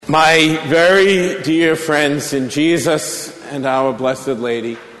My very dear friends in Jesus and our Blessed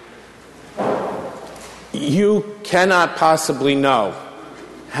Lady, you cannot possibly know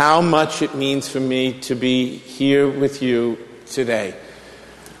how much it means for me to be here with you today.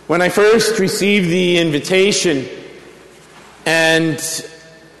 When I first received the invitation and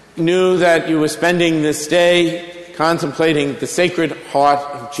knew that you were spending this day contemplating the Sacred Heart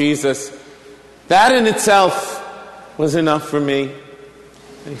of Jesus, that in itself was enough for me.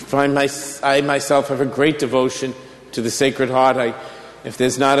 I myself have a great devotion to the Sacred Heart. If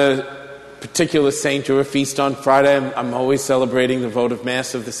there's not a particular saint or a feast on Friday, I'm always celebrating the votive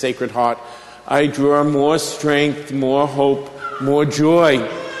Mass of the Sacred Heart. I draw more strength, more hope, more joy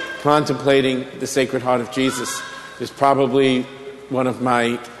contemplating the Sacred Heart of Jesus. It's probably one of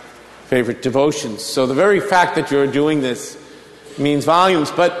my favorite devotions. So the very fact that you're doing this means volumes.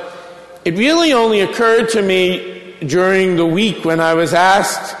 But it really only occurred to me during the week when I was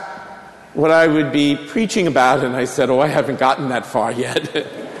asked what I would be preaching about, and I said, I haven't gotten that far yet.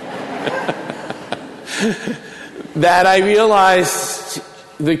 That I realized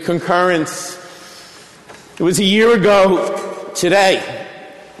the concurrence. It was a year ago today,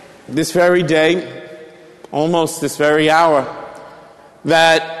 this very day, almost this very hour,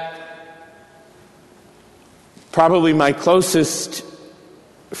 that probably my closest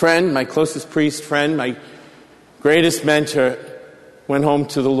friend, my closest priest friend, my greatest mentor went home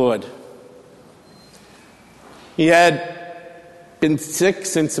to the Lord. He had been sick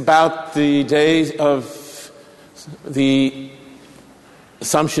since about the days of the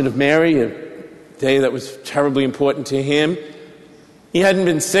Assumption of Mary, a day that was terribly important to him. He hadn't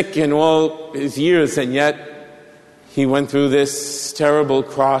been sick in all his years, and yet he went through this terrible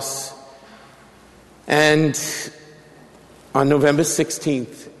cross. And on November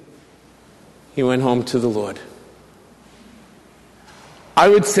 16th, he went home to the Lord. I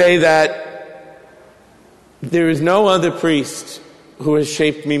would say that there is no other priest who has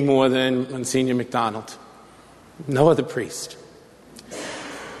shaped me more than Monsignor MacDonald. No other priest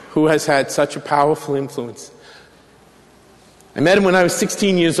who has had such a powerful influence. I met him when I was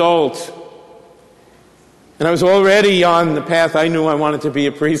 16 years old, and I was already on the path. I knew I wanted to be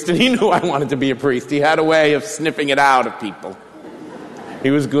a priest, and he knew I wanted to be a priest. He had a way of sniffing it out of people.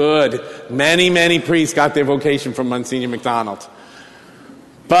 He was good. Many, many priests got their vocation from Monsignor MacDonald.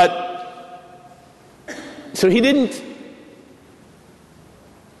 But, so he didn't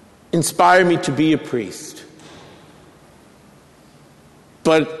inspire me to be a priest,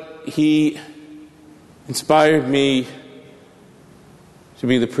 but he inspired me to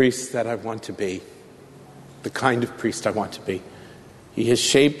be the priest that I want to be, the kind of priest I want to be. He has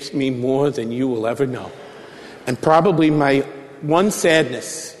shaped me more than you will ever know. And probably my one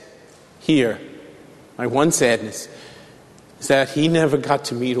sadness here, my one sadness, is that he never got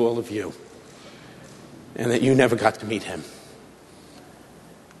to meet all of you, and that you never got to meet him.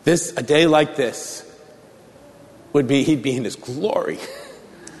 A day like this, he'd be in his glory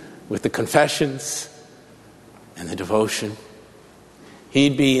with the confessions and the devotion.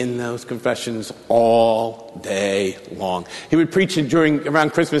 He'd be in those confessions all day long. He would preach it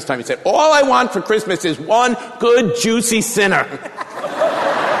around Christmas time. He said, all I want for Christmas is one good, juicy sinner.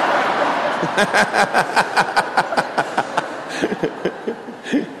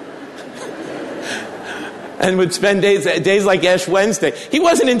 And would spend days like Ash Wednesday. He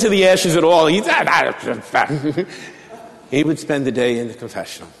wasn't into the ashes at all. He would spend the day in the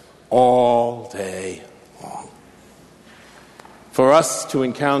confessional all day long. For us to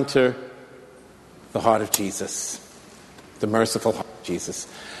encounter the heart of Jesus, the merciful heart of Jesus.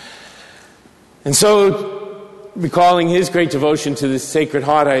 And so, recalling his great devotion to the Sacred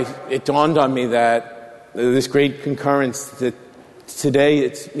Heart, it dawned on me that this great concurrence, that today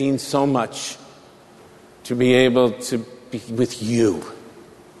it means so much to be able to be with you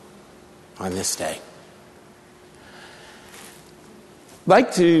on this day. I'd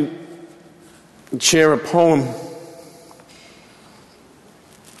like to share a poem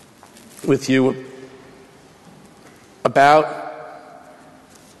with you I'd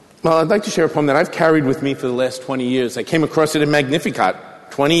like to share a poem that I've carried with me for the last 20 years. I came across it in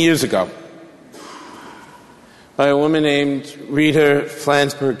Magnificat 20 years ago by a woman named Rita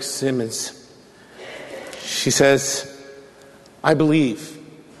Flansburgh Simmons. She says, I believe.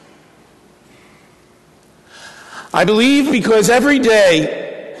 I believe because every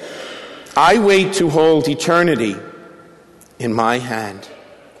day I wait to hold eternity in my hand.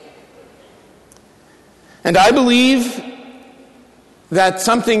 And I believe that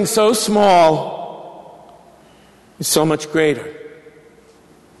something so small is so much greater.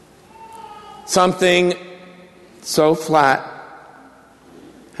 Something so flat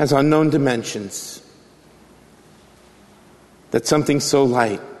has unknown dimensions, that something so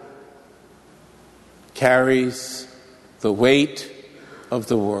light carries the weight of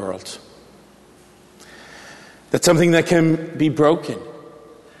the world, that something that can be broken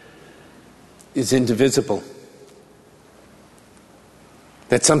is indivisible,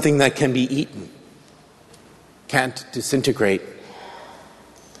 that something that can be eaten can't disintegrate,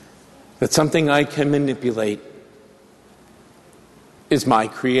 that something I can manipulate is my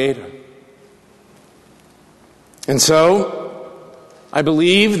creator. And so, I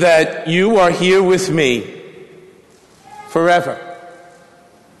believe that you are here with me forever,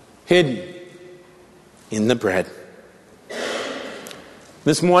 hidden in the bread.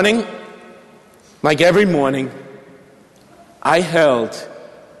 This morning, like every morning, I held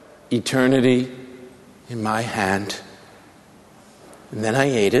eternity in my hand. And then I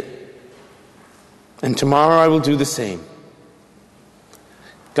ate it. And tomorrow I will do the same.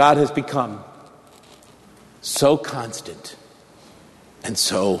 God has become so constant and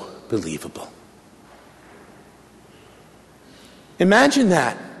so believable. Imagine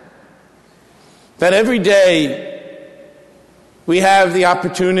that every day we have the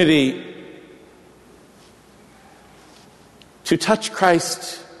opportunity to touch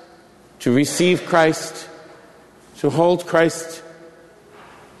Christ, to receive Christ, to hold Christ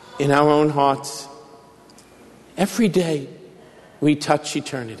in our own hearts. Every day we touch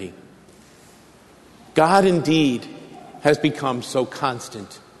eternity. God indeed has become so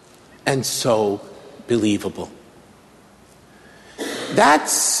constant and so believable.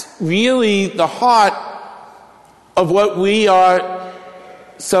 That's really the heart of what we are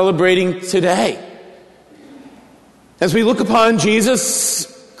celebrating today. As we look upon Jesus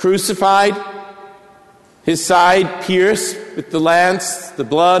crucified, his side pierced with the lance, the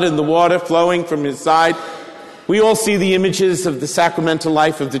blood and the water flowing from his side, we all see the images of the sacramental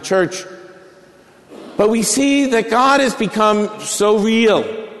life of the church. But we see that God has become so real.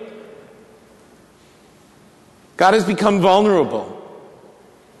 God has become vulnerable.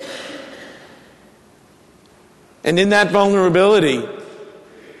 And in that vulnerability,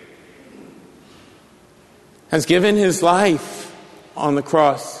 has given his life on the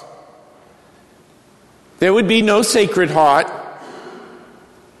cross. There would be no Sacred Heart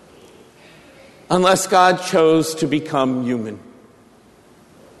unless God chose to become human.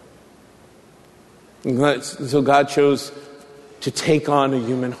 So God chose to take on a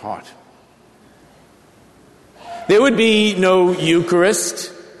human heart. There would be no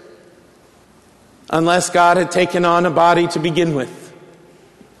Eucharist unless God had taken on a body to begin with.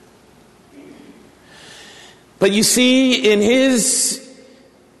 But you see, in his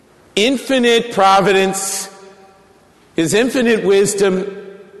infinite providence, his infinite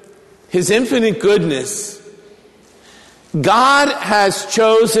wisdom, his infinite goodness, God has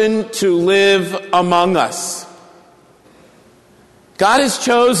chosen to live among us. God has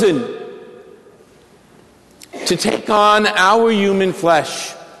chosen to take on our human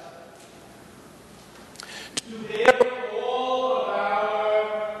flesh, to bear all of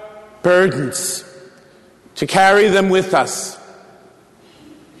our burdens, to carry them with us,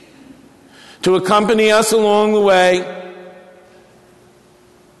 to accompany us along the way,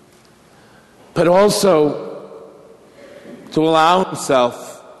 but also to allow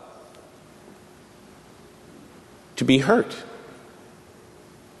himself to be hurt,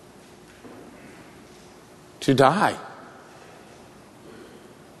 to die,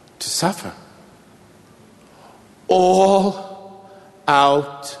 to suffer, all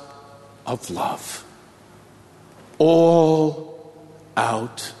out of love. All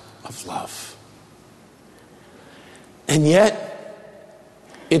out of love. And yet,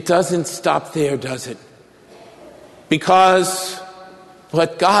 it doesn't stop there, does it? Because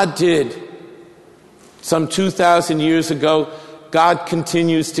what God did some 2,000 years ago, God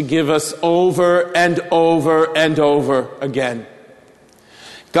continues to give us over and over and over again.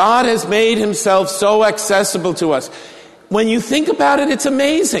 God has made himself so accessible to us. When you think about it, it's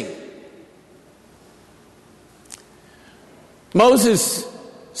amazing. Moses,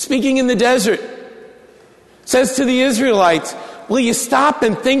 speaking in the desert, says to the Israelites, will you stop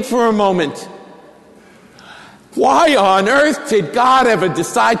and think for a moment? Why on earth did God ever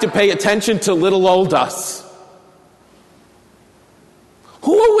decide to pay attention to little old us?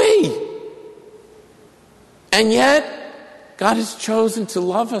 Who are we? And yet, God has chosen to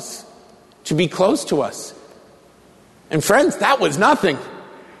love us, to be close to us. And friends, that was nothing.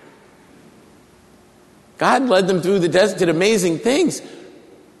 God led them through the desert, did amazing things.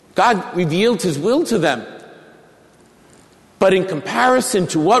 God revealed his will to them. But in comparison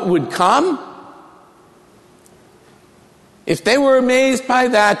to what would come, If they were amazed by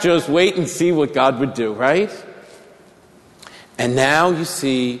that, just wait and see what God would do, right? And now you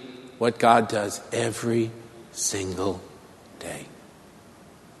see what God does every single day.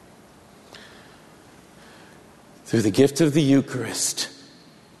 Through the gift of the Eucharist,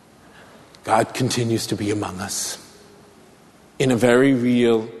 God continues to be among us in a very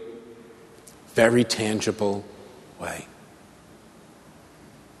real, very tangible way.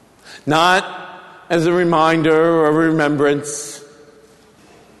 Not as a reminder or a remembrance,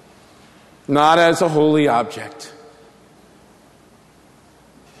 not as a holy object,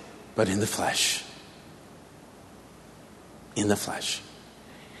 but in the flesh. In the flesh.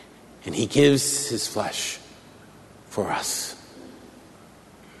 And he gives his flesh for us.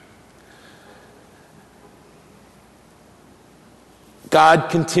 God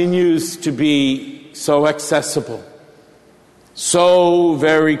continues to be so accessible, so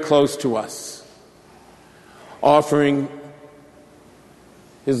very close to us, offering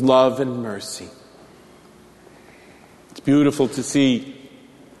his love and mercy. It's beautiful to see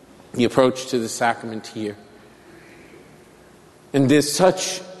the approach to the sacrament here. And there's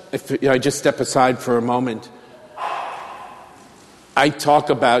such, if I just step aside for a moment, I talk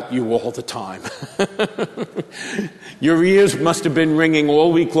about you all the time. Your ears must have been ringing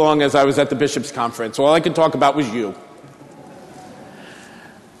all week long as I was at the Bishop's Conference. All I could talk about was you.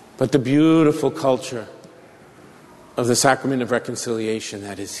 But the beautiful culture of the Sacrament of Reconciliation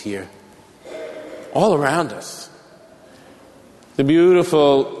that is here, all around us. The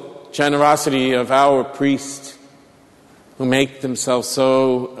beautiful generosity of our priests who make themselves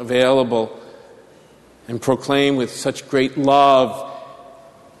so available and proclaim with such great love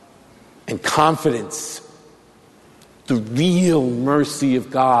and confidence the real mercy of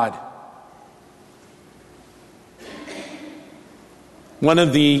God. One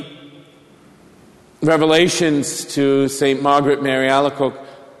of the revelations to St. Margaret Mary Alacoque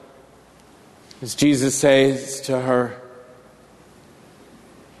is Jesus says to her,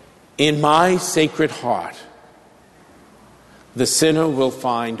 "In my sacred heart, the sinner will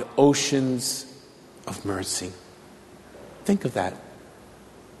find oceans of mercy." Think of that.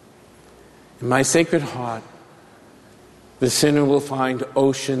 In my sacred heart, the sinner will find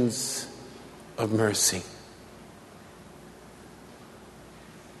oceans of mercy.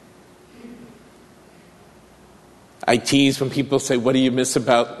 I tease when people say, "What do you miss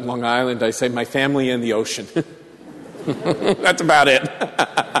about Long Island?" I say, "My family and the ocean." That's about it.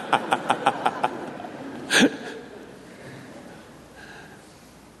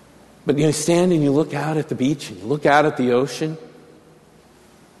 But you stand and you look out at the beach and you look out at the ocean,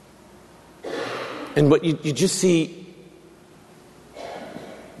 and what you just see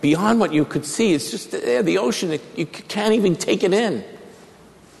beyond what you could see, it's just there, the ocean. You can't even take it in.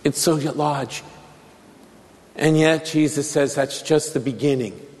 It's so large. And yet Jesus says that's just the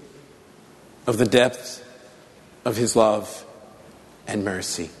beginning of the depths of his love and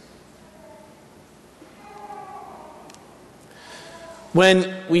mercy.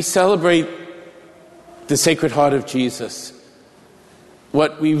 When we celebrate the Sacred Heart of Jesus,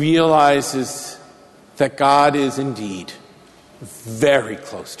 what we realize is that God is indeed very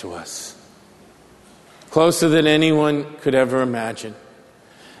close to us, closer than anyone could ever imagine,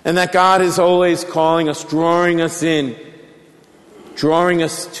 and that God is always calling us, drawing us in, drawing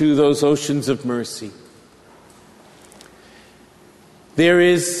us to those oceans of mercy. There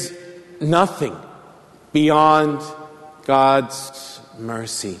is nothing beyond God's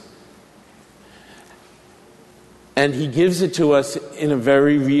mercy. And he gives it to us in a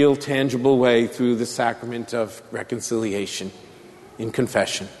very real, tangible way through the sacrament of reconciliation in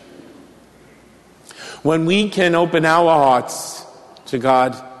confession. When we can open our hearts to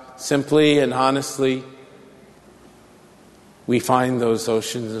God simply and honestly, we find those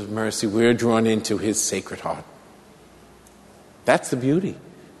oceans of mercy. We're drawn into his Sacred Heart. That's the beauty.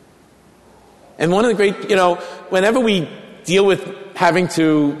 And one of the great, whenever we deal with having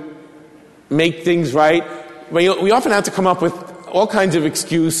to make things right, we often have to come up with all kinds of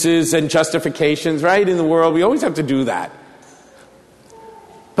excuses and justifications, right? In the world, we always have to do that.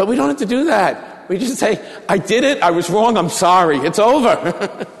 But we don't have to do that. We just say, I did it, I was wrong, I'm sorry, it's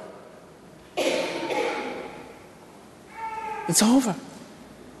over. It's over.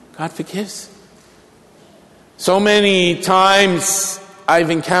 God forgives. So many times I've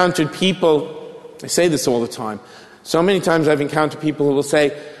encountered people, I say this all the time, so many times I've encountered people who will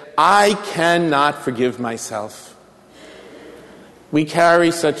say, I cannot forgive myself. We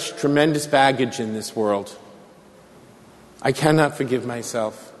carry such tremendous baggage in this world. I cannot forgive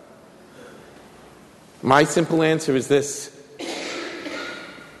myself. My simple answer is this.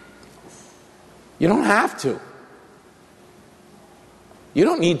 You don't have to. You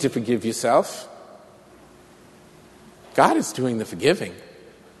don't need to forgive yourself. God is doing the forgiving.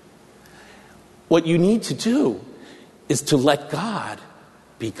 What you need to do is to let God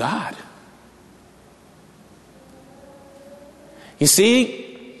be God. You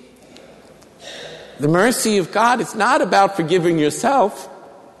see, the mercy of God is not about forgiving yourself.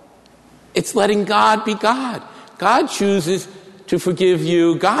 It's letting God be God. God chooses to forgive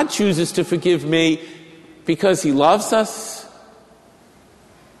you. God chooses to forgive me because he loves us,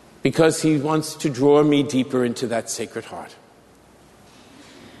 because he wants to draw me deeper into that Sacred Heart.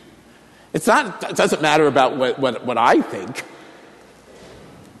 It doesn't matter about what I think.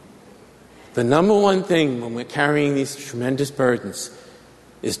 The number one thing when we're carrying these tremendous burdens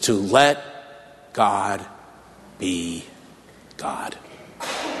is to let God be God.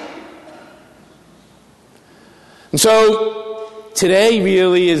 And so today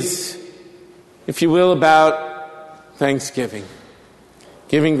really is, if you will, about Thanksgiving.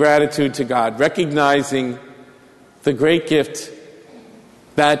 Giving gratitude to God, recognizing the great gift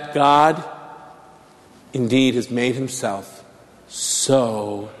that God indeed has made himself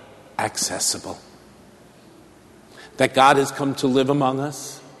so accessible. That God has come to live among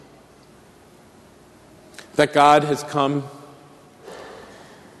us. That God has come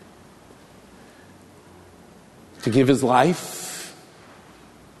to give his life,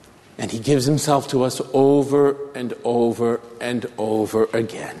 and he gives himself to us over and over and over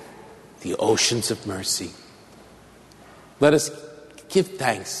again. The oceans of mercy. Let us give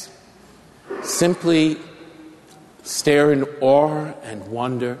thanks. Simply stare in awe and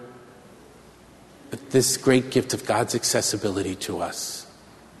wonder at this great gift of God's accessibility to us.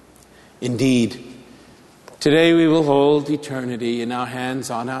 Indeed, today we will hold eternity in our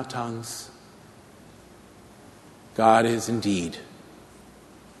hands, on our tongues. God is indeed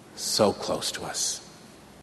so close to us.